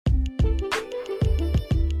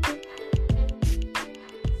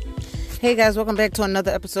Hey guys, welcome back to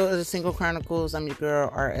another episode of the Single Chronicles. I'm your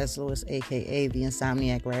girl, R.S. Lewis, aka the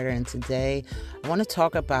Insomniac Writer, and today I want to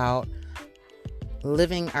talk about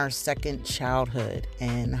living our second childhood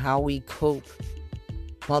and how we cope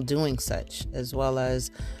while doing such, as well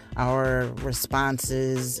as our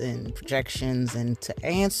responses and projections, and to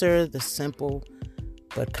answer the simple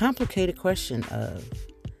but complicated question of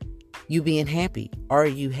you being happy. Are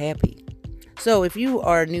you happy? So if you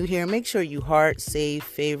are new here, make sure you heart, save,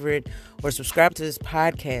 favorite, or subscribe to this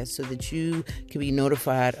podcast so that you can be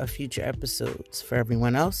notified of future episodes. For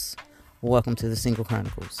everyone else, welcome to the Single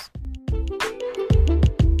Chronicles.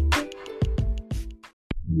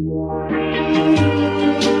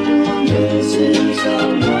 Missing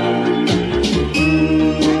someone.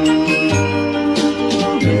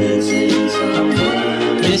 Missing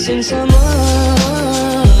someone. Missing someone.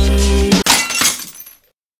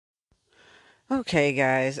 Okay,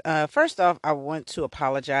 guys. First off, I want to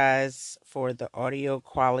apologize for the audio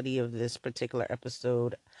quality of this particular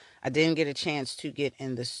episode. I didn't get a chance to get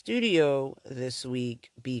in the studio this week,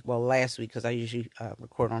 last week, because I usually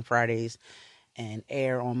record on Fridays and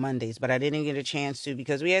air on Mondays, but I didn't get a chance to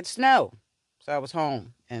because we had snow. So I was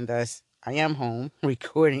home, and thus I am home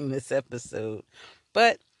recording this episode.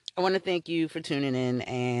 But I want to thank you for tuning in,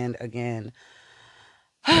 and again,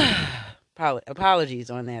 apologies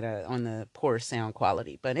on that, on the poor sound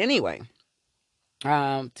quality. But anyway,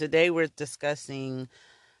 today we're discussing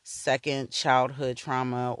second childhood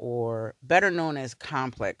trauma, or better known as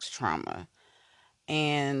complex trauma.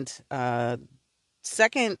 And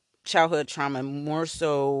second childhood trauma more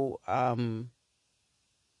so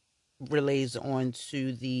relays on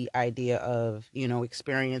to the idea of,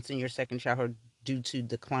 experiencing your second childhood due to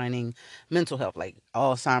declining mental health, like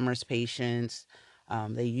Alzheimer's patients.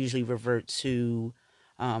 They usually revert to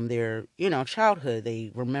their, childhood. They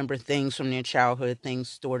remember things from their childhood, things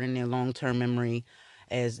stored in their long-term memory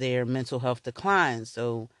as their mental health declines.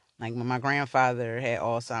 So, like when my grandfather had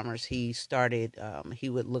Alzheimer's, he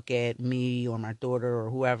would look at me or my daughter or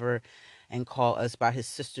whoever and call us by his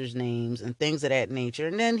sister's names and things of that nature.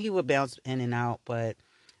 And then he would bounce in and out, but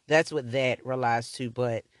that's what that relies to.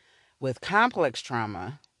 But with complex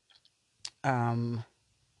trauma,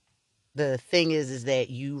 the thing is that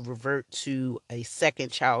you revert to a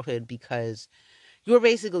second childhood because you were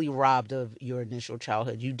basically robbed of your initial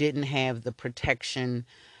childhood. You didn't have the protection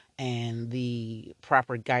and the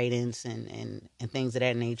proper guidance and things of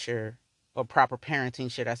that nature, or proper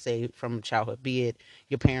parenting, should I say, from childhood. Be it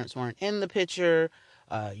your parents weren't in the picture,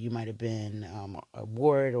 you might have been a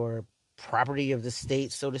ward or property of the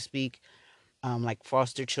state, so to speak, like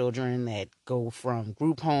foster children that go from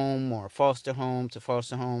group home or foster home to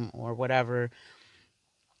foster home or whatever,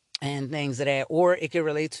 and things of that. Or it could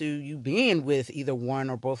relate to you being with either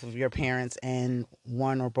one or both of your parents and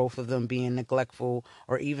one or both of them being neglectful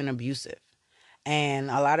or even abusive.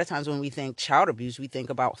 And a lot of times when we think child abuse, we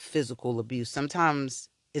think about physical abuse. Sometimes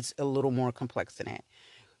it's a little more complex than that.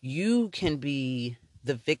 You can be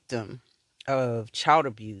the victim of child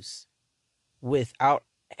abuse without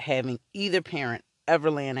having either parent ever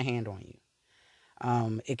laying a hand on you.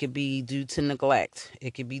 It could be due to neglect.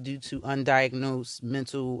 It could be due to undiagnosed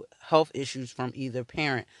mental health issues from either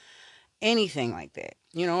parent. Anything like that.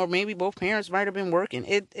 Or maybe both parents might have been working.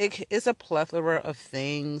 It's a plethora of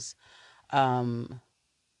things.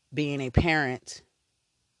 Being a parent,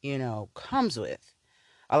 comes with.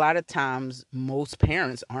 A lot of times, most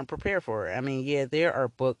parents aren't prepared for it. I mean, yeah, there are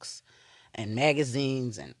books and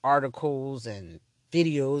magazines and articles and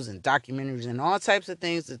videos and documentaries and all types of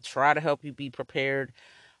things that try to help you be prepared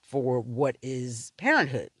for what is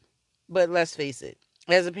parenthood. But let's face it,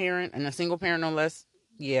 as a parent, and a single parent no less,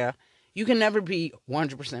 yeah, you can never be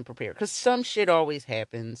 100% prepared because some shit always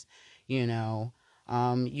happens, you know.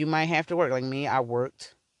 You might have to work. Like me, I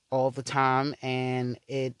worked all the time, and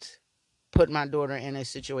it put my daughter in a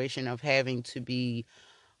situation of having to be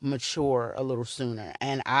mature a little sooner.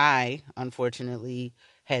 And I, unfortunately,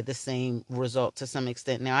 had the same result to some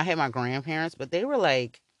extent. Now, I had my grandparents, but they were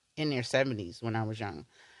like in their 70s when I was young.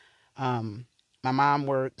 Um, my mom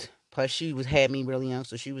worked, plus she had me really young,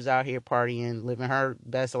 so she was out here partying, living her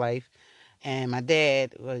best life. And my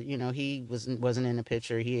dad, he wasn't in the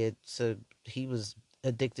picture. He was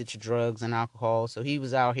addicted to drugs and alcohol, so he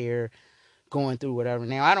was out here going through whatever.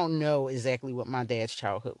 Now, I don't know exactly what my dad's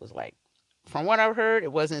childhood was like. From what I've heard,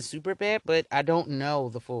 it wasn't super bad, but I don't know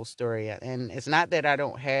the full story. And it's not that I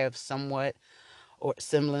don't have somewhat or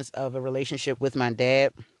semblance of a relationship with my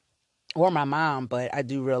dad or my mom, but I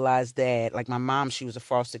do realize that, like my mom, she was a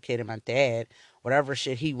foster kid, and my dad, whatever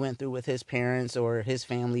shit he went through with his parents or his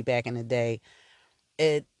family back in the day,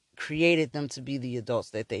 it created them to be the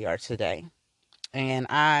adults that they are today. And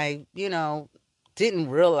I, didn't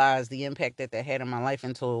realize the impact that that had in my life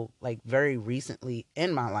until like very recently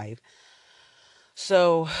in my life.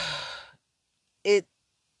 So it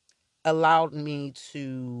allowed me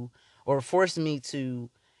to, or forced me to,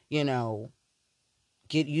 you know,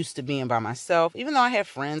 get used to being by myself. Even though I have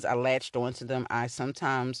friends, I latched onto them. I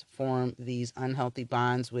sometimes form these unhealthy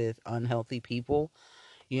bonds with unhealthy people.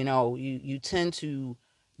 You tend to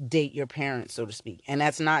date your parents, so to speak. And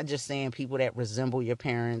that's not just saying people that resemble your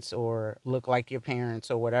parents or look like your parents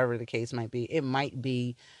or whatever the case might be. It might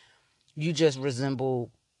be you just resemble,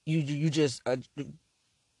 you just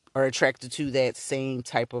are attracted to that same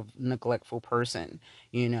type of neglectful person,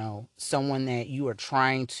 someone that you are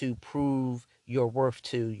trying to prove your worth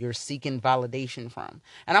to, you're seeking validation from.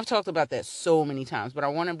 And I've talked about that so many times, but I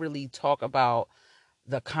want to really talk about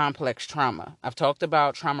the complex trauma. I've talked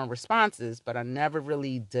about trauma responses, but I never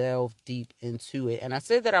really delved deep into it. And I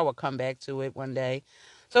said that I would come back to it one day.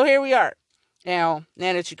 So here we are. Now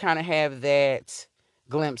that you kind of have that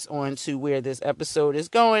glimpse onto where this episode is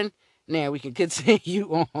going, now we can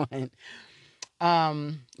continue on.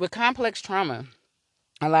 With complex trauma,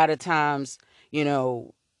 a lot of times, you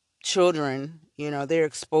know, children, they're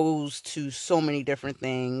exposed to so many different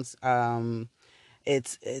things.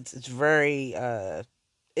 It's very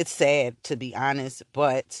it's sad to be honest,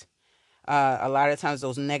 but a lot of times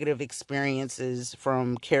those negative experiences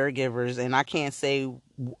from caregivers, and I can't say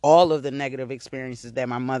all of the negative experiences that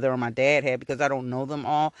my mother or my dad had because I don't know them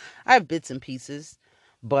all. I have bits and pieces,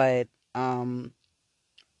 but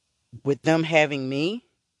with them having me,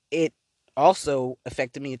 it also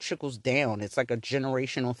affected me. It trickles down. It's like a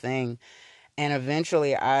generational thing, and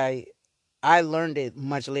eventually I learned it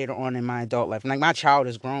much later on in my adult life. Like my child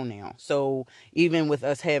is grown now. So even with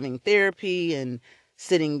us having therapy and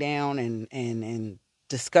sitting down and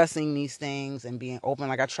discussing these things and being open,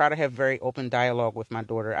 like I try to have very open dialogue with my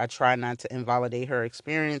daughter. I try not to invalidate her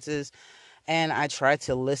experiences and I try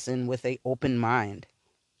to listen with a open mind.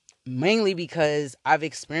 Mainly because I've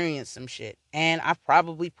experienced some shit and I've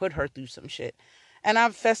probably put her through some shit. And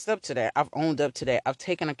I've fessed up to that. I've owned up to that. I've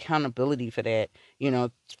taken accountability for that,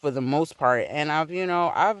 for the most part. And I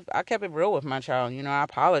kept it real with my child. I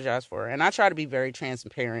apologize for her. And I try to be very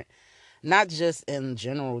transparent, not just in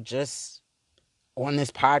general, just on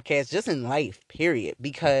this podcast, just in life, period.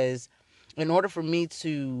 Because in order for me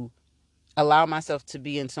to allow myself to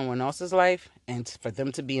be in someone else's life and for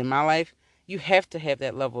them to be in my life, you have to have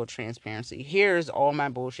that level of transparency. Here's all my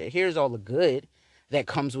bullshit. Here's all the good that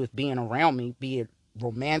comes with being around me, be it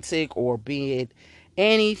romantic or be it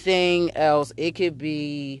anything else. It could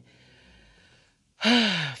be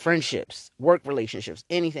friendships, work relationships,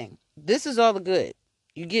 anything. This is all the good.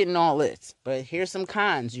 You're getting all this, but here's some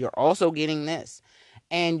cons. You're also getting this.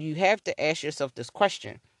 And you have to ask yourself this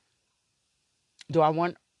question: do I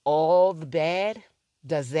want all the bad?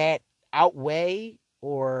 Does that outweigh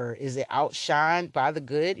or is it outshined by the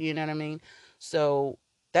good? You know what I mean? So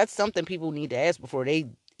that's something people need to ask before they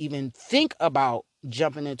even think about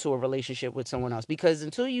jumping into a relationship with someone else. Because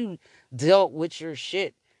until you dealt with your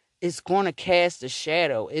shit, it's going to cast a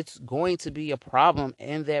shadow. It's going to be a problem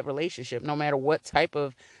in that relationship, no matter what type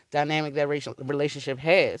of dynamic that relationship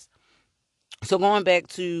has. So going back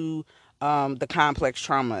to the complex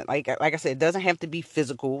trauma, like I said, it doesn't have to be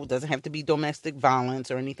physical, it doesn't have to be domestic violence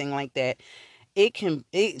or anything like that. It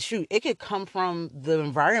could come from the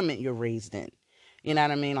environment you're raised in. You know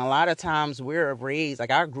what I mean? A lot of times we're raised,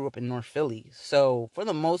 like I grew up in North Philly, so for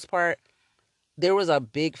the most part, there was a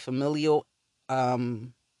big familial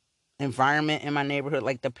um environment in my neighborhood.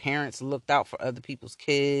 Like the parents looked out for other people's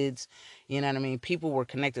kids. You know what I mean? People were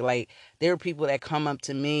connected. Like there were people that come up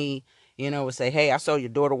to me, would say, "Hey, I saw your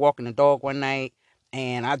daughter walking the dog one night,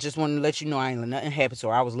 and I just wanted to let you know I ain't let nothing happen to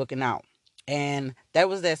her. I was looking out." And that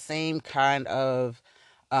was that same kind of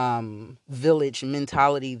village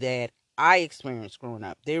mentality that I experienced growing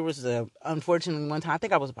up. There was unfortunately one time, I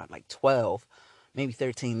think I was about like 12, maybe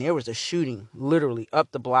 13. There was a shooting literally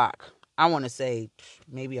up the block. I want to say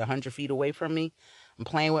maybe 100 feet away from me. I'm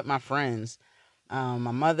playing with my friends. My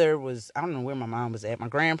mother was, I don't know where my mom was at. My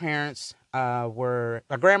grandparents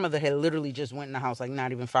my grandmother had literally just went in the house like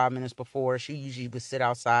not even 5 minutes before. She usually would sit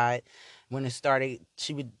outside when it started.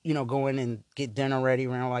 She would, go in and get dinner ready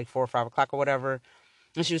around like 4 or 5 o'clock or whatever.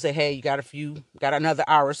 And she would say, "Hey, got another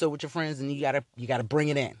hour or so with your friends and you gotta bring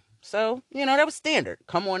it in." So, that was standard.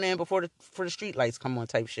 Come on in for the street lights come on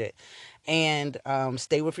type shit. And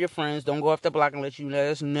stay with your friends. Don't go off the block unless you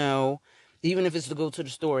let us know, even if it's to go to the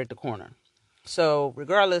store at the corner. So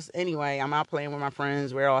regardless, anyway, I'm out playing with my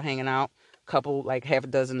friends. We're all hanging out. Couple, like half a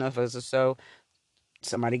dozen of us or so.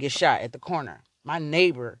 Somebody gets shot at the corner. My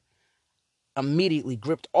neighbor immediately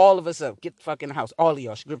gripped all of us up. Get the fuck in the house. All of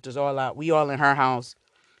y'all. She gripped us all out. We all in her house.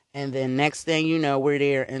 And then next thing you know, we're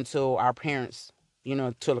there until our parents,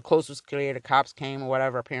 till the coast was clear, the cops came or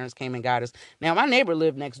whatever. Our parents came and got us. Now, my neighbor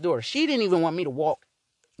lived next door. She didn't even want me to walk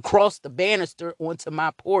across the banister onto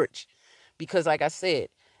my porch because, like I said,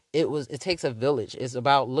 it takes a village. It's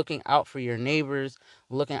about looking out for your neighbors,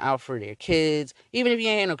 looking out for their kids, even if you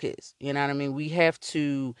ain't no kids. You know what I mean? We have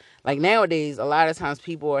to, like, nowadays, a lot of times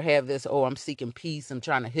people have this, oh, I'm seeking peace, I'm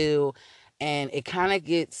trying to heal, and it kind of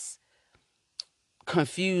gets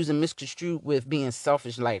confused and misconstrued with being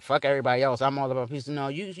selfish, like fuck everybody else, I'm all about peace. No,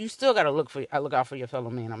 you still gotta look out for your fellow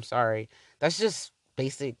man. I'm sorry, that's just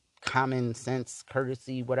basic common sense,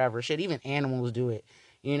 courtesy, whatever shit. Even animals do it,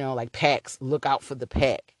 like packs look out for the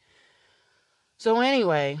pack. So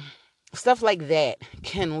anyway, stuff like that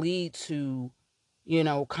can lead to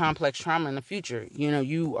complex trauma in the future.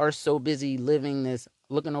 You are so busy living this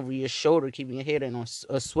looking over your shoulder, keeping your head in on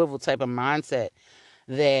a swivel type of mindset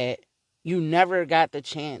that you never got the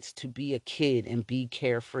chance to be a kid and be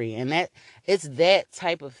carefree. And that it's that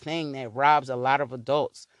type of thing that robs a lot of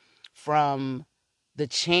adults from the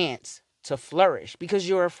chance to flourish because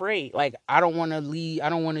you're afraid. Like, I don't want to leave, I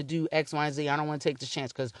don't want to do X, Y, and Z, I don't want to take this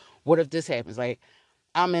chance because what if this happens? Like,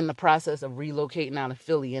 I'm in the process of relocating out of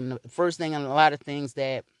Philly, and the first thing and a lot of things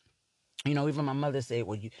that even my mother said,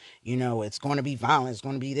 well, it's going to be violent. It's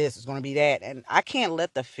going to be this. It's going to be that. And I can't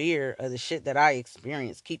let the fear of the shit that I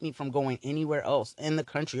experience keep me from going anywhere else in the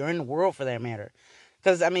country or in the world for that matter.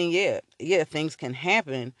 Because, I mean, yeah, things can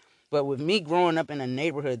happen. But with me growing up in a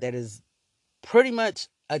neighborhood that is pretty much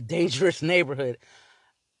a dangerous neighborhood,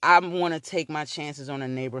 I want to take my chances on a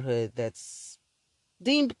neighborhood that's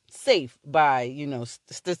deemed safe by,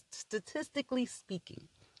 statistically speaking.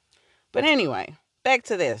 But anyway, back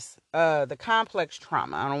to this. The complex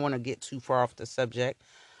trauma. I don't want to get too far off the subject,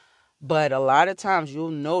 but a lot of times you'll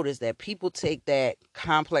notice that people take that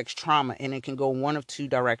complex trauma and it can go one of two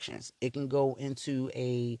directions. It can go into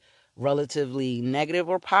a relatively negative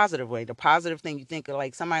or positive way. The positive thing, you think of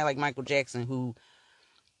like somebody like Michael Jackson, who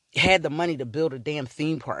had the money to build a damn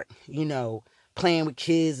theme park, playing with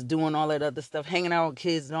kids, doing all that other stuff, hanging out with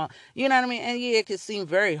kids and all, you know what I mean? And yeah, it could seem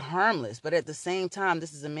very harmless, but at the same time,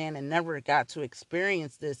 this is a man that never got to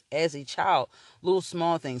experience this as a child. Little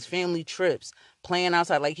small things, family trips, playing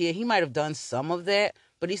outside. Like, yeah, he might have done some of that,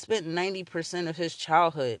 but he spent 90% of his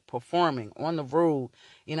childhood performing on the road,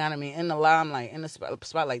 you know what I mean? In the limelight, in the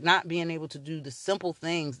spotlight, not being able to do the simple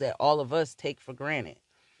things that all of us take for granted.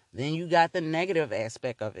 Then you got the negative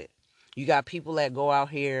aspect of it. You got people that go out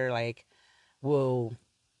here, like, will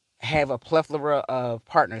have a plethora of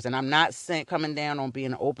partners. And I'm not saying coming down on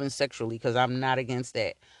being open sexually because I'm not against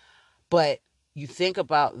that. But you think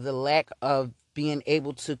about the lack of being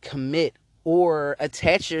able to commit or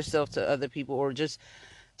attach yourself to other people, or just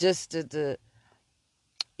to to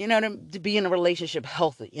be in a relationship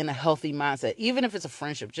healthy, in a healthy mindset, even if it's a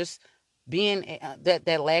friendship, just being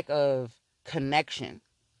that lack of connection.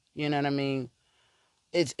 You know what I mean?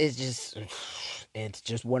 It's just it's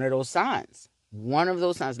just one of those signs. One of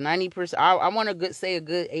those signs. 90%. I want to say a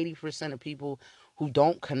good 80% of people who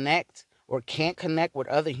don't connect or can't connect with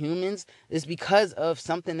other humans is because of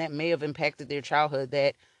something that may have impacted their childhood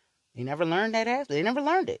that they never learned that after. They never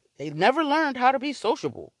learned it. They never learned how to be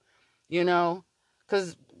sociable. You know,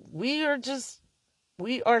 because we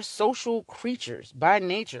are social creatures by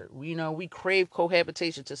nature. We crave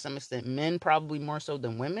cohabitation to some extent. Men probably more so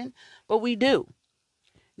than women, but we do.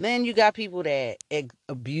 Then you got people that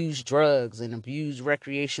abuse drugs and abuse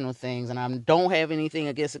recreational things, and I don't have anything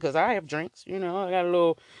against it because I have drinks. I got a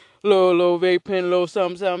little vape pen, a little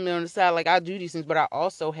something on the side. Like, I do these things, but I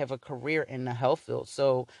also have a career in the health field,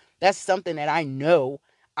 so that's something that I know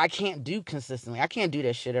I can't do consistently. I can't do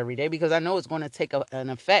that shit every day because I know it's going to take an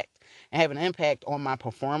effect and have an impact on my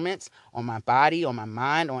performance, on my body, on my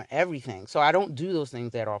mind, on everything. So I don't do those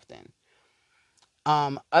things that often.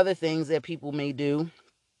 Other things that people may do,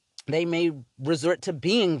 they may resort to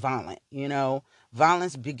being violent.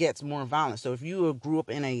 Violence begets more violence. So if you grew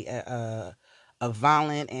up in a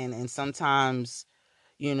violent and sometimes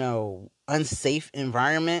unsafe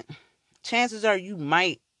environment, chances are you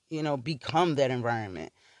might become that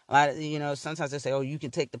environment. A lot of sometimes they say, oh, you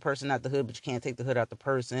can take the person out the hood, but you can't take the hood out the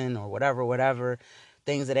person, or whatever,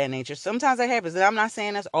 things of that nature. Sometimes that happens, and I'm not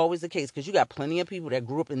saying that's always the case, because you got plenty of people that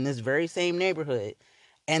grew up in this very same neighborhood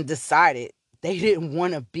and decided they didn't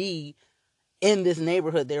want to be in this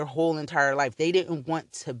neighborhood their whole entire life. They didn't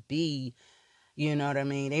want to be, you know what I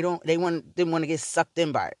mean? Didn't want to get sucked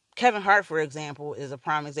in by it. Kevin Hart, for example, is a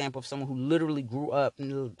prime example of someone who literally grew up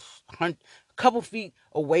in a couple feet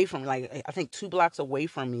away from, like, I think 2 blocks away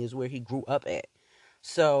from me is where he grew up at.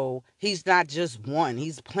 So he's not just one,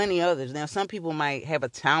 he's plenty others. Now, some people might have a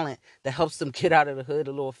talent that helps them get out of the hood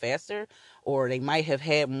a little faster, or they might have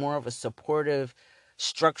had more of a supportive,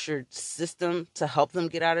 structured system to help them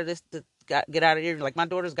get out of this, get out of here. Like my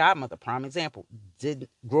daughter's godmother, prime example, did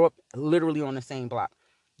grow up literally on the same block,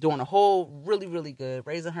 doing a whole really, really good,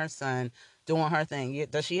 raising her son, doing her thing.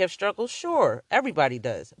 Does she have struggles? Sure, everybody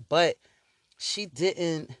does, but she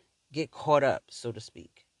didn't get caught up, so to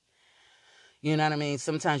speak. You know what I mean?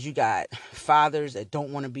 Sometimes you got fathers that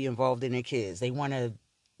don't want to be involved in their kids. They want to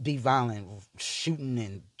be violent, shooting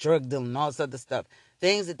and drug dealing and all this other stuff.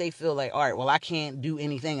 Things that they feel like, all right, well, I can't do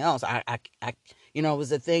anything else. It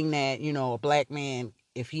was a thing that, a black man,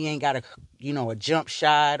 if he ain't got a jump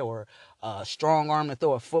shot or a strong arm to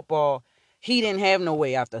throw a football, he didn't have no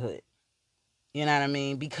way out the hood. You know what I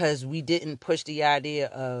mean? Because we didn't push the idea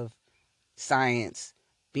of science,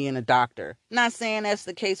 being a doctor. Not saying that's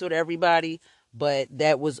the case with everybody, but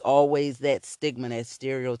that was always that stigma, that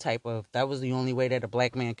stereotype of that was the only way that a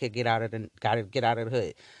black man could get out of the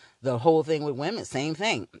hood. The whole thing with women, same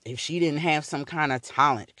thing. If she didn't have some kind of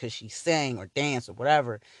talent because she sang or danced or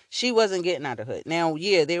whatever, she wasn't getting out of the hood. Now,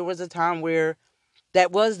 yeah, there was a time where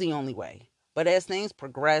that was the only way. But as things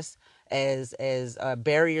progress, as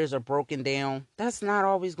barriers are broken down, that's not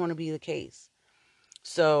always going to be the case.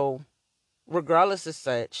 So regardless of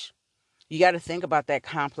such, you got to think about that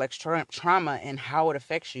complex trauma and how it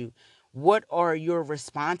affects you. What are your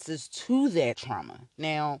responses to that trauma?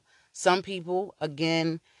 Now, some people,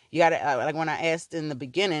 again, you got to, like when I asked in the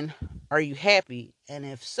beginning, are you happy? And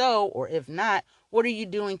if so, or if not, what are you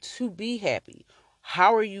doing to be happy?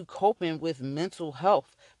 How are you coping with mental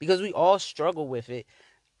health? Because we all struggle with it.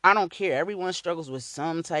 I don't care. Everyone struggles with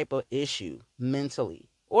some type of issue mentally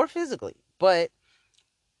or physically. But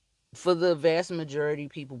for the vast majority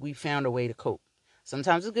of people, we found a way to cope.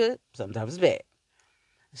 Sometimes it's good, sometimes it's bad.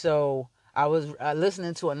 So I was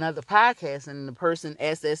listening to another podcast, and the person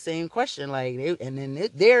asked that same question, their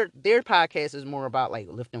podcast is more about like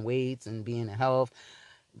lifting weights and being in health,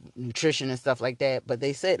 nutrition and stuff like that. But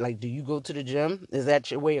they said, like, do you go to the gym? Is that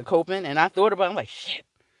your way of coping? And I thought about it, I'm like, shit,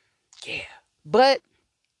 yeah. But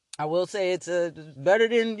I will say it's better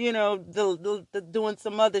than, the doing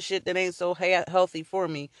some other shit that ain't so healthy for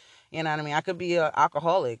me. You know what I mean? I could be an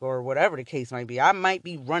alcoholic or whatever the case might be. I might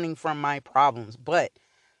be running from my problems, but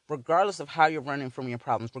regardless of how you're running from your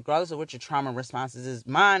problems, regardless of what your trauma responses is,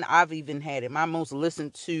 mine, I've even had it. My most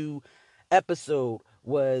listened to episode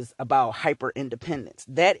was about hyper independence.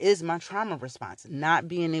 That is my trauma response. Not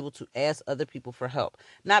being able to ask other people for help,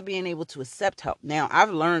 not being able to accept help. Now,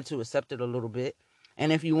 I've learned to accept it a little bit.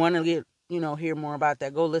 And if you want to get, hear more about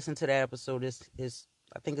that, go listen to that episode. Is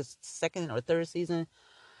I think it's second or third season.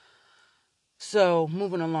 So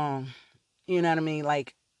moving along, you know what I mean?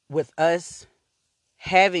 Like with us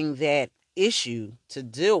having that issue to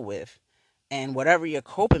deal with, and whatever your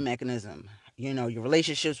coping mechanism, your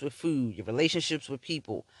relationships with food, your relationships with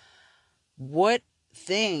people, what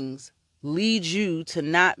things lead you to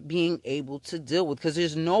not being able to deal with? Because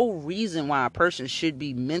there's no reason why a person should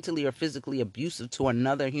be mentally or physically abusive to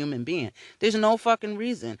another human being. There's no fucking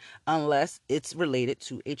reason, unless it's related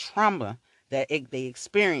to a trauma that they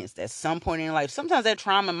experienced at some point in life. Sometimes that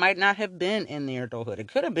trauma might not have been in their adulthood. It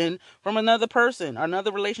could have been from another person,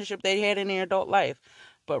 another relationship they had in their adult life.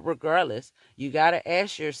 But regardless, you got to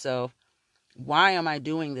ask yourself, why am I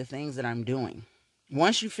doing the things that I'm doing?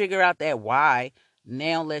 Once you figure out that why,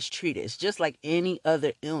 now let's treat it. It's just like any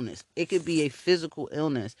other illness. It could be a physical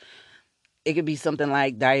illness. It could be something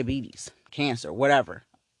like diabetes, cancer, whatever.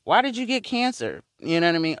 Why did you get cancer? You know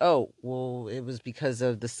what I mean? Oh, well, it was because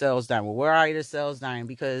of the cells dying. Well, where are the cells dying?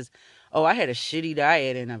 Because, oh, I had a shitty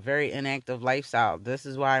diet and a very inactive lifestyle. This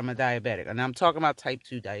is why I'm a diabetic. And I'm talking about type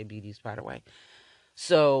 2 diabetes, by the way.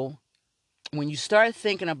 So when you start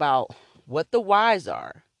thinking about what the whys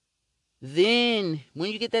are, then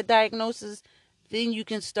when you get that diagnosis, then you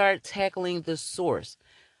can start tackling the source.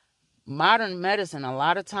 Modern medicine, a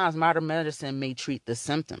lot of times modern medicine may treat the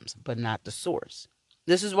symptoms, but not the source.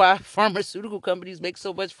 This is why pharmaceutical companies make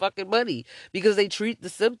so much fucking money, because they treat the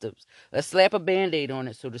symptoms. Let's slap a band-aid on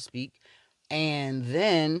it, so to speak, and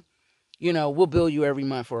then, we'll bill you every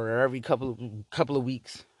month or every couple of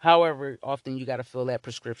weeks. However often you got to fill that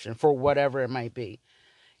prescription for whatever it might be.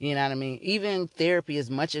 You know what I mean? Even therapy, as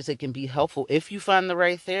much as it can be helpful, if you find the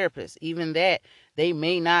right therapist, even that, they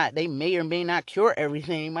may or may not cure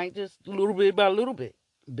everything. It might just a little bit by a little bit.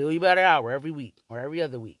 Bill you about an hour every week or every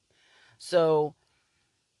other week. So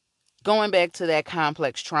going back to that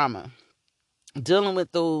complex trauma, dealing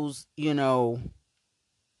with those,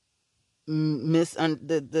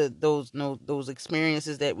 those no those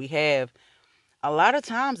experiences that we have, a lot of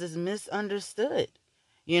times is misunderstood.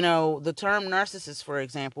 The term narcissist, for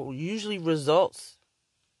example, usually results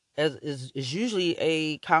as is usually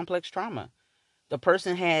a complex trauma. The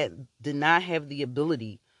person did not have the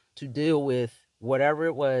ability to deal with whatever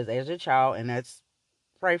it was as a child, and that's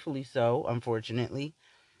rightfully so, unfortunately.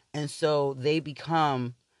 And so they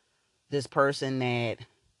become this person that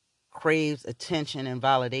craves attention and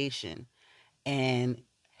validation, and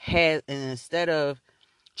and instead of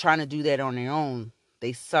trying to do that on their own,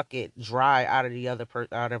 they suck it dry out of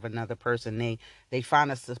out of another person. They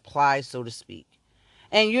find a supply, so to speak.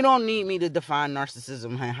 And you don't need me to define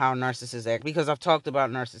narcissism and how narcissists act, because I've talked about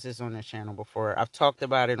narcissists on this channel before. I've talked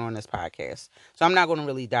about it on this podcast. So I'm not going to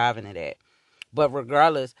really dive into that. But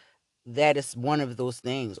regardless, that is one of those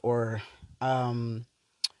things. Or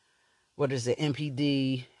what is it,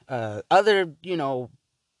 NPD, other,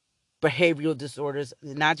 behavioral disorders,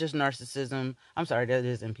 not just narcissism. I'm sorry, that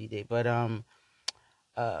is NPD, but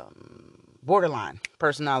borderline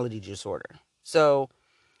personality disorder. So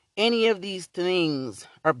any of these things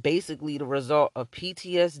are basically the result of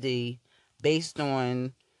PTSD based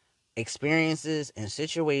on experiences and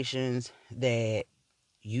situations that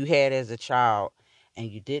you had as a child,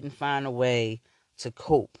 and you didn't find a way to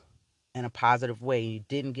cope in a positive way. You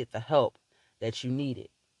didn't get the help that you needed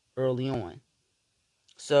early on.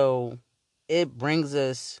 So it brings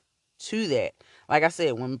us to that. Like I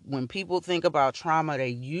said, when people think about trauma, they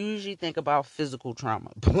usually think about physical trauma,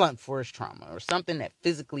 blunt force trauma, or something that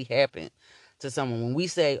physically happened to someone. When we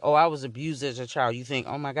say, "Oh, I was abused as a child," you think,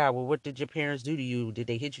 "Oh my God, well, what did your parents do to you? Did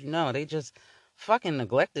they hit you?" No, they just fucking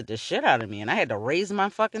neglected the shit out of me, and I had to raise my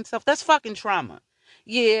fucking self. That's fucking trauma.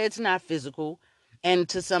 Yeah, it's not physical, and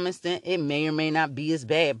to some extent, it may or may not be as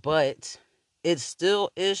bad, but it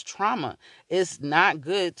still is trauma. It's not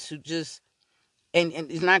good to just and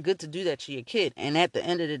it's not good to do that to your kid. And at the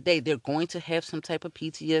end of the day, they're going to have some type of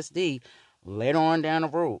PTSD later on down the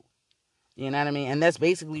road. You know what I mean? And that's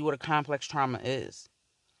basically what a complex trauma is.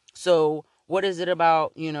 So what is it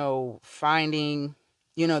about, finding,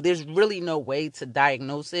 there's really no way to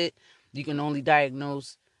diagnose it. You can only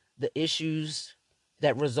diagnose the issues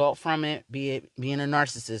that result from it, be it being a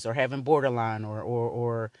narcissist or having borderline,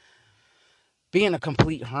 or being a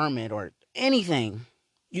complete hermit, or anything.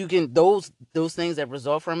 You can those things that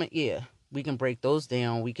result from it, yeah, we can break those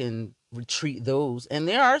down, we can retreat those. And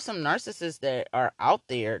there are some narcissists that are out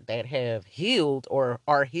there that have healed or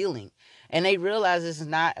are healing, and they realize it's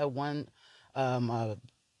not a one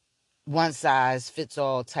size fits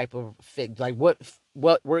all type of fit. Like what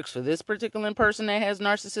works for this particular person that has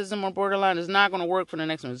narcissism or borderline is not going to work for the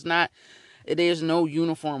next one. It's not. There's no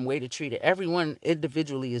uniform way to treat it. Everyone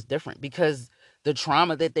individually is different, because the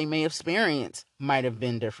trauma that they may experience might have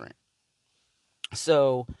been different.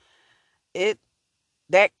 So it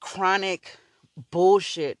that chronic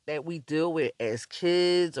bullshit that we deal with as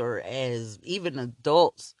kids or as even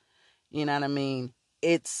adults, you know what I mean?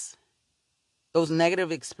 It's those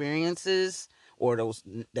negative experiences, or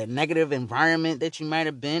that negative environment that you might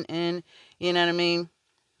have been in, you know what I mean?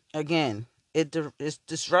 Again, it's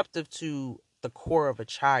disruptive to the core of a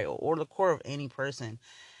child or the core of any person,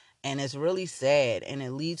 and it's really sad, and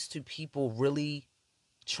it leads to people really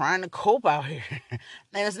trying to cope out here. And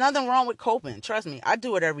there's nothing wrong with coping. Trust me, I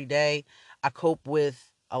do it every day. I cope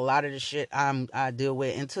with a lot of the shit I deal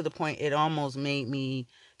with, and to the point it almost made me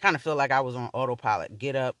kind of feel like I was on autopilot.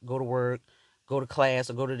 Get up, go to work, go to class,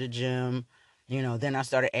 or go to the gym. Then I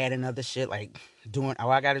started adding other shit, like doing, oh,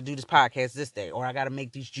 I got to do this podcast this day, or I got to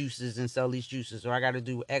make these juices and sell these juices, or I got to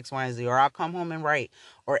do X, Y, and Z, or I'll come home and write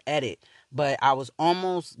or edit. But I was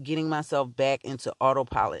almost getting myself back into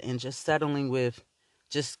autopilot and just settling with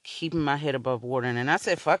just keeping my head above water. And I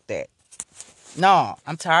said, fuck that. No,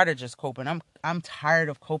 I'm tired of just coping. I'm tired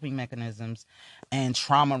of coping mechanisms and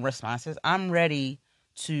trauma responses. I'm ready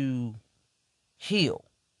to heal.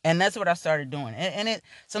 And that's what I started doing. And it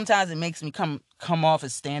sometimes it makes me come off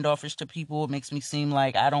as standoffish to people. It makes me seem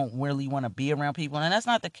like I don't really want to be around people. And that's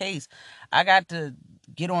not the case. I got to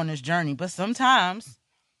get on this journey. But sometimes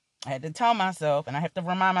I had to tell myself, and I have to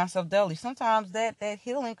remind myself daily, sometimes that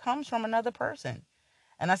healing comes from another person.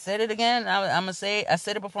 And I said it again. I'm gonna say it. I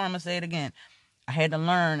said it before. I'm gonna say it again. I had to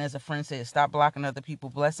learn, as a friend said, stop blocking other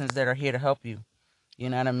people's blessings that are here to help you. You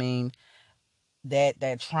know what I mean?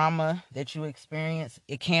 That trauma that you experience,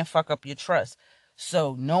 it can't fuck up your trust.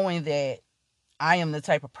 So knowing that I am the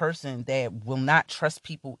type of person that will not trust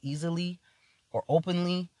people easily or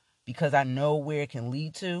openly, because I know where it can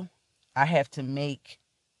lead to, I have to make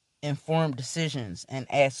informed decisions and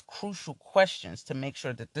ask crucial questions to make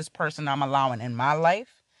sure that this person I'm allowing in my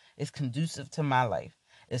life is conducive to my life,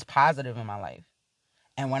 is positive in my life.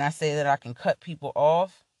 And when I say that I can cut people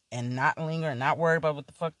off and not linger and not worry about what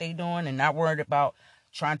the fuck they doing and not worried about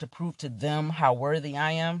trying to prove to them how worthy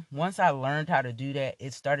I am, once I learned how to do that,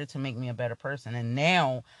 it started to make me a better person. And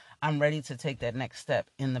now I'm ready to take that next step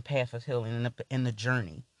in the path of healing, in the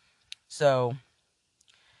journey. So,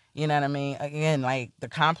 you know what I mean? Again, like, the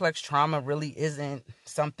complex trauma really isn't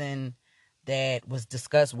something that was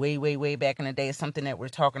discussed way, way, way back in the day. It's something that we're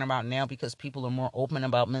talking about now because people are more open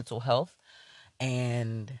about mental health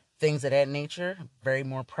and things of that nature. Very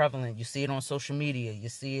more prevalent. You see it on social media. You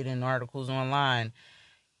see it in articles online.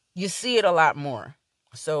 You see it a lot more.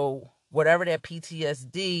 So whatever that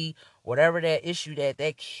PTSD, whatever that issue that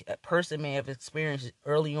person may have experienced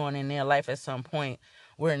early on in their life at some point,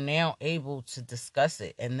 we're now able to discuss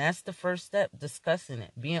it. And that's the first step, discussing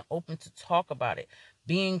it, being open to talk about it,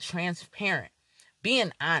 being transparent,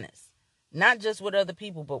 being honest. Not just with other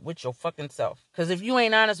people, but with your fucking self. Because if you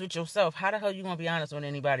ain't honest with yourself, how the hell you gonna be honest with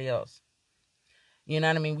anybody else? You know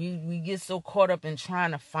what I mean? We get so caught up in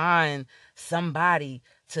trying to find somebody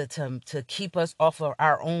to keep us off of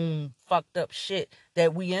our own fucked up shit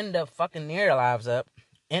that we end up fucking their lives up,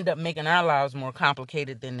 end up making our lives more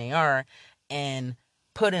complicated than they are, and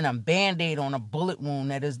putting a band-aid on a bullet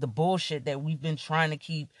wound that is the bullshit that we've been trying to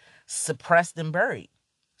keep suppressed and buried.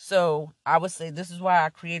 So I would say this is why I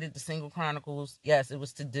created the Single Chronicles. Yes, it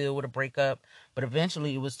was to deal with a breakup, but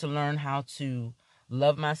eventually it was to learn how to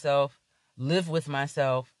love myself, live with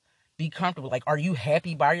myself, be comfortable. Like, are you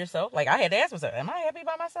happy by yourself? Like, I had to ask myself, am I happy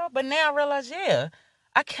by myself? But now I realize, yeah,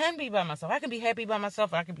 I can be by myself. I can be happy by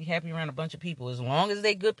myself. I can be happy around a bunch of people as long as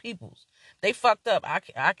they good peoples. They fucked up.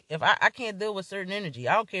 If I can't deal with certain energy,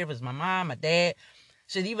 I don't care if it's my mom, my dad,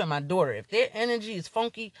 shit, even my daughter. If their energy is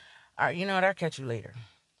funky, all right, you know what? I'll catch you later.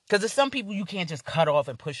 Because there's some people you can't just cut off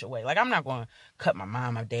and push away. Like, I'm not going to cut my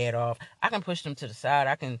mom, my dad off. I can push them to the side.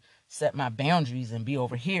 I can set my boundaries and be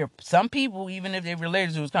over here. Some people, even if they're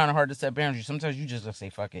related to, it's kind of hard to set boundaries. Sometimes you just say,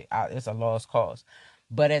 fuck it. It's a lost cause.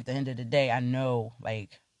 But at the end of the day, I know,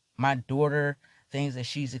 like, my daughter, things that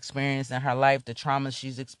she's experienced in her life, the traumas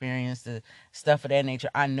she's experienced, the stuff of that nature,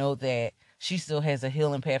 I know that she still has a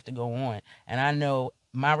healing path to go on. And I know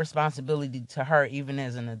my responsibility to her, even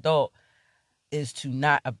as an adult, is to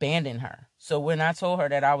not abandon her. So when I told her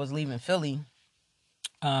that I was leaving Philly,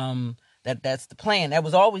 that's the plan. That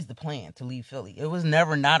was always the plan, to leave Philly. It was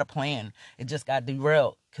never not a plan. It just got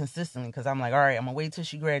derailed consistently because I'm like, all right, I'm gonna wait till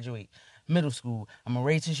she graduate middle school. I'm gonna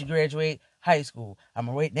wait till she graduate high school. I'm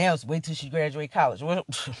gonna wait till she graduate college. Well,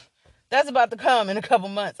 that's about to come in a couple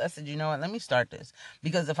months. I said, you know what? Let me start this.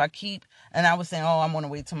 Because if I keep, and I was saying, oh, I'm going to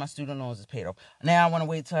wait till my student loans is paid off. Now I want to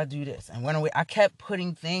wait till I do this. And when I kept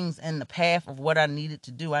putting things in the path of what I needed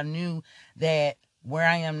to do. I knew that where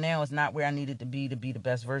I am now is not where I needed to be the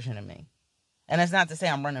best version of me. And that's not to say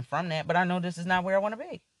I'm running from that, but I know this is not where I want to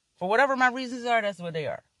be. For whatever my reasons are, that's what they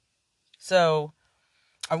are. So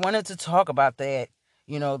I wanted to talk about that,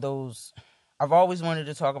 those. I've always wanted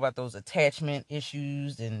to talk about those attachment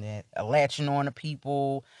issues and that latching on to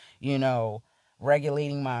people, you know,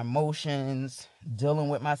 regulating my emotions, dealing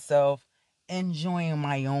with myself, enjoying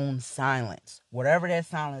my own silence, whatever that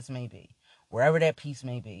silence may be, wherever that peace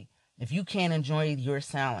may be. If you can't enjoy your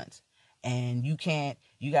silence and you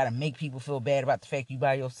got to make people feel bad about the fact you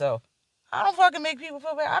by yourself. I don't fucking make people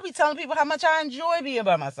feel bad. I be telling people how much I enjoy being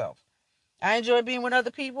by myself. I enjoy being with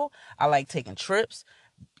other people. I like taking trips,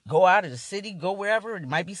 go out of the city, go wherever. It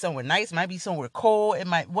might be somewhere nice, might be somewhere cold. It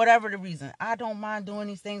might, whatever the reason. I don't mind doing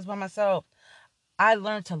these things by myself. I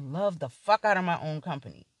learned to love the fuck out of my own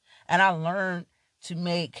company. And I learned to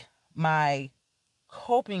make my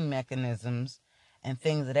coping mechanisms and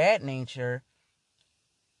things of that nature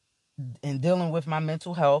in dealing with my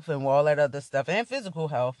mental health and all that other stuff and physical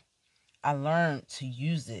health. I learned to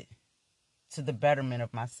use it to the betterment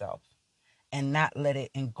of myself and not let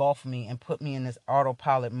it engulf me and put me in this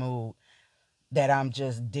autopilot mode that I'm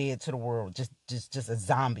just dead to the world, just a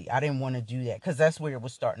zombie. I didn't want to do that because that's where it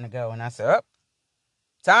was starting to go. And I said, oh,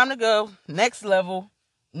 time to go. Next level,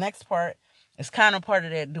 next part. It's kind of part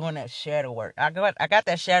of that, doing that shadow work. I got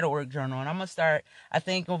that shadow work journal, and I'm going to start, I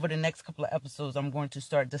think over the next couple of episodes, I'm going to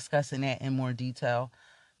start discussing that in more detail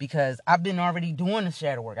because I've been already doing the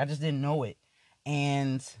shadow work. I just didn't know it.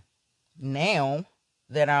 And now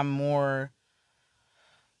that I'm more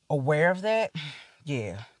aware of that,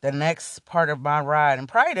 yeah, the next part of my ride and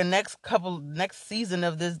probably the next season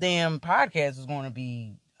of this damn podcast is going to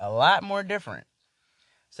be a lot more different.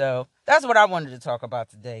 So that's what I wanted to talk about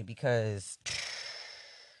today because,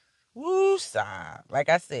 woo, like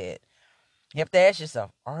I said, you have to ask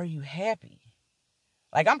yourself, are you happy?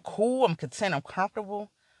 Like, I'm cool, I'm content, I'm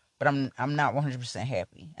comfortable, but I'm not 100%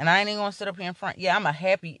 happy. And I ain't even gonna sit up here in front. Yeah, I'm a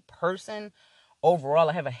happy person overall.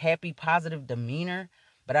 I have a happy, positive demeanor,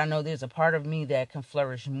 but I know there's a part of me that can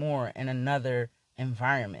flourish more in another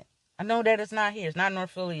environment. I know that it's not here. It's not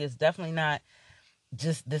North Philly. It's definitely not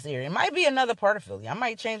just this area. It might be another part of Philly. I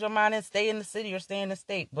might change my mind and stay in the city or stay in the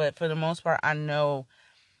state. But for the most part, I know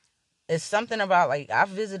it's something about, like, I've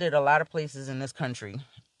visited a lot of places in this country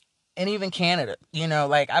and even Canada.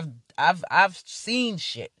 Like, I've seen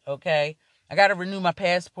shit. Okay, I got to renew my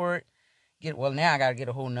passport. Now I got to get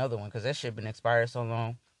a whole nother one because that shit been expired so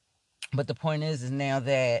long. But the point is now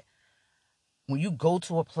that when you go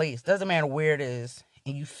to a place, doesn't matter where it is,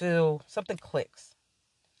 and you feel something clicks,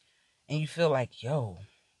 and you feel like, yo,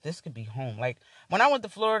 this could be home. Like, when I went to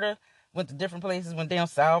Florida, went to different places, went down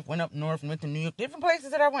south, went up north, went to New York, different places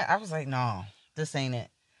that I was like, no, this ain't it.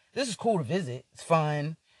 This is cool to visit. It's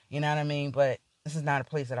fun. You know what I mean? But this is not a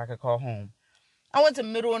place that I could call home. I went to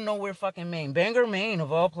middle of nowhere fucking Maine. Bangor, Maine,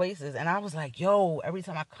 of all places. And I was like, yo, every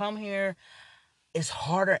time I come here, it's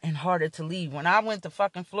harder and harder to leave. When I went to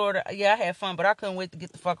fucking Florida, yeah, I had fun, but I couldn't wait to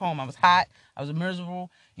get the fuck home. I was hot. I was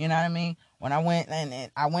miserable. You know what I mean? When I went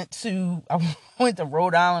and I went to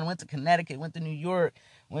Rhode Island, went to Connecticut, went to New York,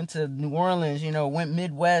 went to New Orleans, went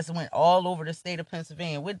Midwest, went all over the state of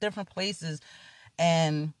Pennsylvania, went different places,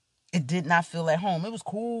 and it did not feel at home. It was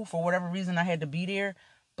cool for whatever reason I had to be there,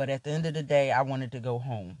 but at the end of the day, I wanted to go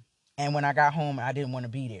home. And when I got home, I didn't want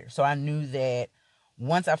to be there. So I knew that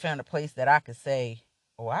once I found a place that I could say,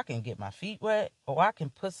 oh, I can get my feet wet, oh, I can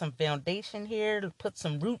put some foundation here, to put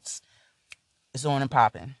some roots, it's on and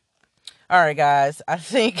popping. All right, guys, I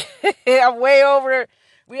think I'm way over.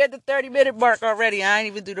 We at the 30-minute mark already. I ain't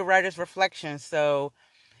even do the writer's reflection. So,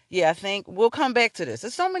 yeah, I think we'll come back to this.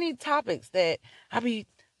 There's so many topics that I be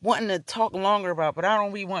wanting to talk longer about, but I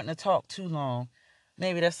don't be wanting to talk too long.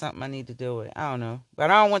 Maybe that's something I need to deal with. I don't know. But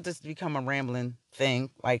I don't want this to become a rambling thing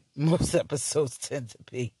like most episodes tend to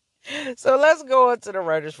be. So let's go on to the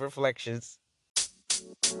writer's reflections.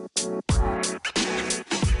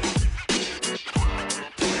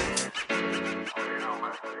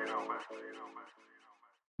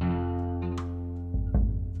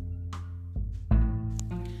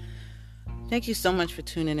 Thank you so much for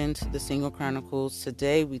tuning in to the Single Chronicles.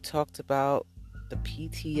 Today we talked about the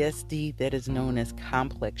PTSD that is known as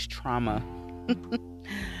complex trauma,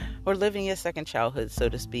 or living your second childhood, so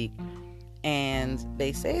to speak. And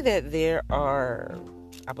they say that there are,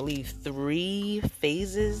 I believe, 3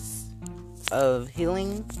 phases of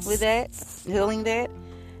healing that.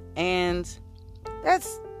 And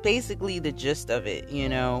that's basically the gist of it,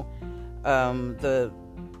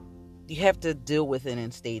 you have to deal with it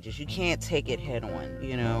in stages. You can't take it head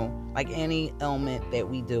on, like any ailment that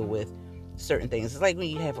we deal with, certain things. It's like when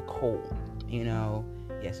you have a cold, you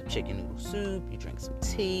have some chicken noodle soup, you drink some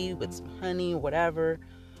tea with some honey, whatever,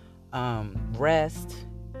 rest,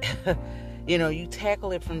 you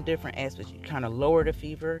tackle it from different aspects. You kind of lower the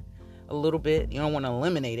fever a little bit. You don't want to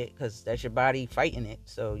eliminate it because that's your body fighting it.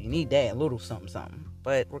 So you need that, a little something.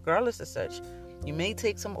 But regardless of such, you may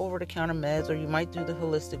take some over-the-counter meds, or you might do the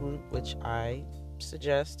holistic route, which I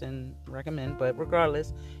suggest and recommend. But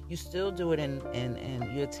regardless, you still do it and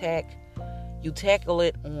you tackle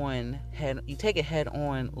it on head. You take it head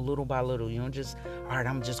on, little by little. You don't just, all right,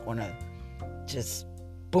 I'm just gonna just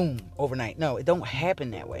boom overnight. No, it don't happen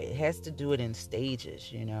that way. It has to do it in stages.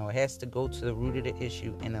 It has to go to the root of the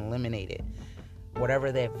issue and eliminate it.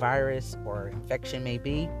 Whatever that virus or infection may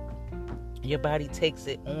be, your body takes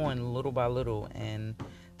it on little by little, and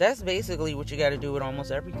that's basically what you got to do with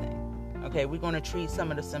almost everything. Okay, we're going to treat some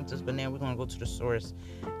of the symptoms, but now we're going to go to the source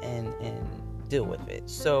and deal with it.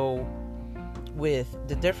 So with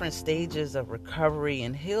the different stages of recovery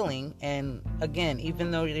and healing, and again, even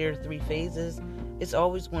though there are 3 phases, it's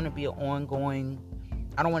always going to be an ongoing,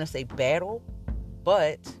 I don't want to say battle,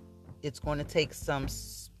 but it's going to take some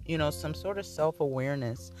sort of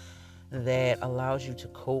self-awareness that allows you to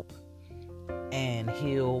cope and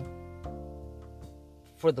heal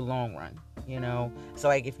for the long run. So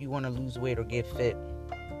like if you want to lose weight or get fit,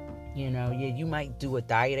 you might do a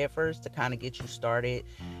diet at first to kind of get you started,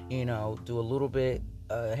 do a little bit,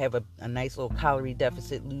 have a nice little calorie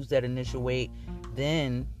deficit, lose that initial weight.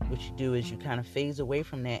 Then what you do is you kind of phase away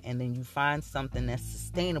from that, and then you find something that's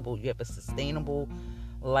sustainable. You have a sustainable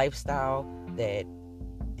lifestyle that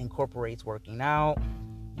incorporates working out,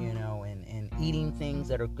 and eating things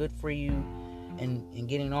that are good for you, and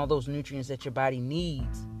getting all those nutrients that your body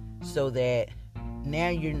needs, so that now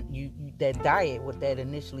you that diet, what that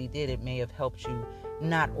initially did, it may have helped you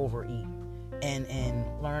not overeat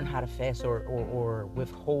and learn how to fast or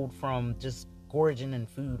withhold from just gorging in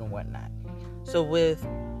food and whatnot. So with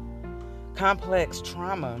complex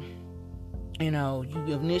trauma, you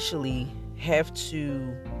initially have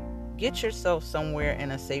to get yourself somewhere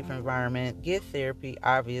in a safe environment, get therapy,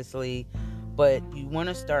 obviously, but you want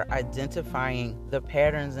to start identifying the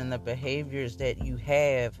patterns and the behaviors that you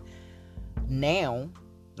have now.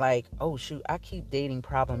 Like, oh shoot, I keep dating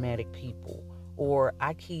problematic people, or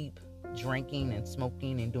I keep drinking and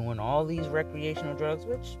smoking and doing all these recreational drugs,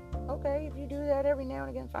 which, okay, if you do that every now and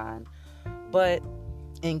again, fine. But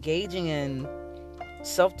engaging in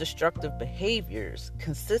self-destructive behaviors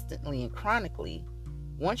consistently and chronically,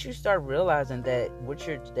 once you start realizing that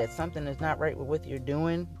that something is not right with what you're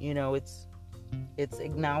doing, it's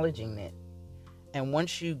acknowledging it. And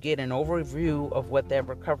once you get an overview of what that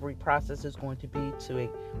recovery process is going to be,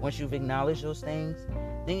 once you've acknowledged those things,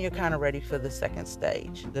 then you're kind of ready for the second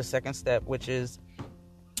stage, the second step, which is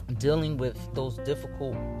dealing with those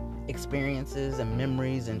difficult experiences and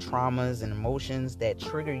memories and traumas and emotions that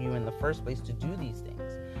trigger you in the first place to do these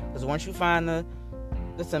things. Because once you find the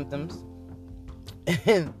symptoms,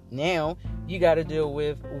 now you got to deal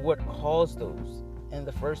with what caused those in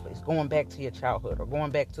the first place, going back to your childhood or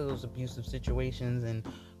going back to those abusive situations and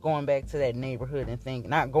going back to that neighborhood and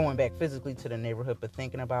not going back physically to the neighborhood, but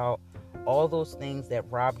thinking about all those things that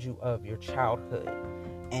robbed you of your childhood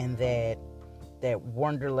and that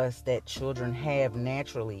wanderlust that children have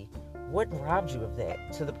naturally. What robbed you of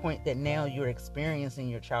that to the point that now you're experiencing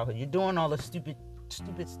your childhood? You're doing all the stupid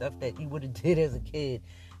stuff that you would have did as a kid,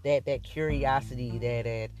 that curiosity,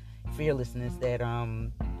 that fearlessness, that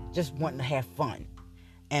just wanting to have fun.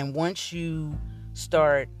 And once you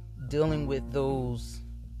start dealing with those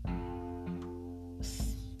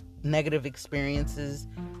negative experiences,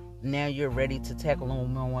 now you're ready to tackle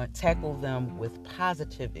them with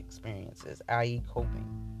positive experiences, i.e.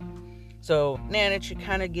 coping. So now that you're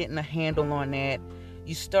kind of getting a handle on that,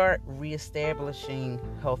 you start reestablishing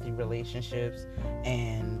healthy relationships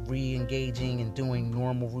and re-engaging and doing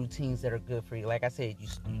normal routines that are good for you. Like I said, you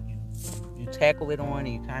tackle it on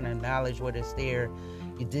and you kind of acknowledge what is there.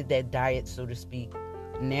 You did that diet, so to speak.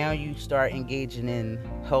 Now you start engaging in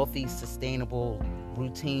healthy, sustainable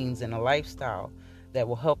routines and a lifestyle that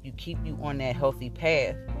will help you keep you on that healthy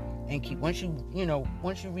path and once you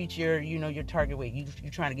reach your target weight,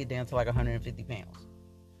 you're trying to get down to like 150 pounds.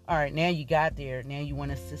 All right, now you got there. Now you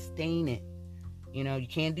want to sustain it. You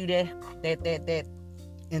can't do that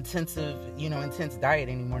intense diet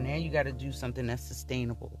anymore. Now you got to do something that's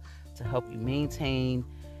sustainable to help you maintain,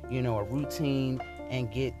 a routine and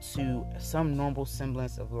get to some normal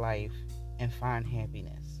semblance of life and find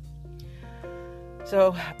happiness.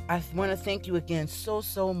 So I want to thank you again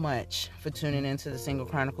so much for tuning into the Single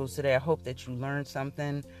Chronicles today. I hope that you learned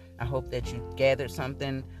something. I hope that you gathered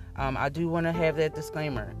something. I do want to have that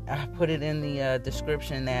disclaimer. I put it in the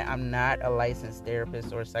description that I'm not a licensed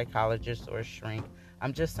therapist or a psychologist or a shrink.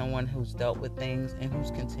 I'm just someone who's dealt with things and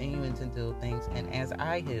who's continuing to deal with things. And as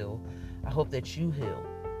I heal, I hope that you heal.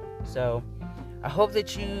 So I hope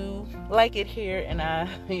that you like it here, and I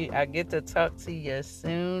get to talk to you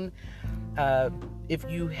soon. If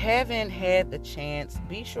you haven't had the chance,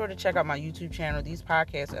 be sure to check out my YouTube channel. These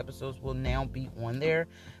podcast episodes will now be on there.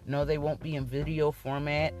 No, they won't be in video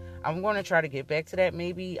format. I'm going to try to get back to that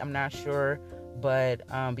maybe. I'm not sure. But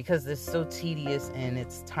because it's so tedious and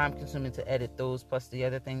it's time consuming to edit those, plus the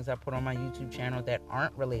other things I put on my YouTube channel that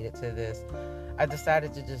aren't related to this, I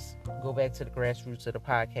decided to just go back to the grassroots of the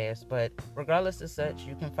podcast. But regardless of such,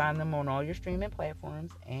 you can find them on all your streaming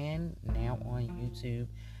platforms and now on YouTube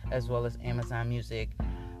as well as Amazon Music.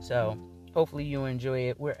 So hopefully you enjoy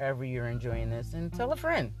it wherever you're enjoying this, and tell a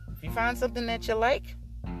friend. If you find something that you like,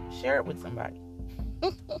 share it with somebody.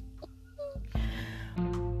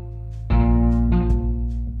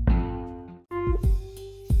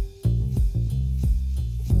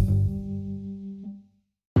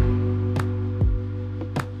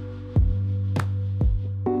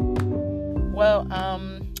 Well,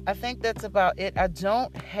 I think that's about it. I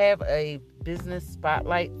don't have a business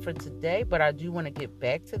spotlight for today, but I do want to get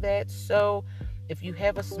back to that. So if you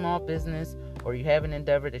have a small business or you have an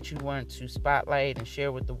endeavor that you want to spotlight and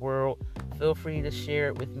share with the world, feel free to share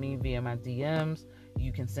it with me via my DMs.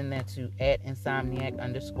 You can send that to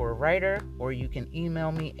 @insomniac_writer, or you can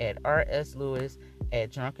email me at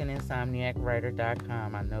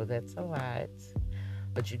rslewis@drunkeninsomniacwriter.com. I know that's a lot,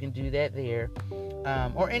 but you can do that there.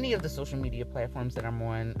 Or any of the social media platforms that I'm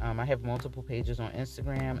on. I have multiple pages on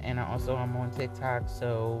Instagram, and I'm on TikTok,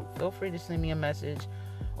 so feel free to send me a message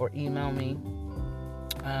or email me.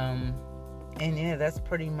 And yeah, that's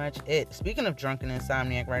pretty much it. Speaking of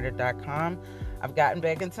drunkeninsomniacwriter.com, I've gotten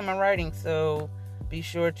back into my writing, so be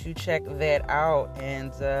sure to check that out.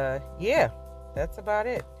 And yeah, that's about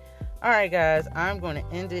it. All right, guys, I'm going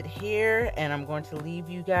to end it here, and I'm going to leave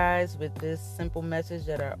you guys with this simple message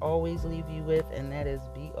that I always leave you with, and that is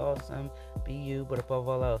be awesome, be you, but above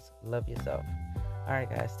all else, love yourself. All right,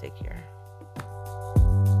 guys, take care.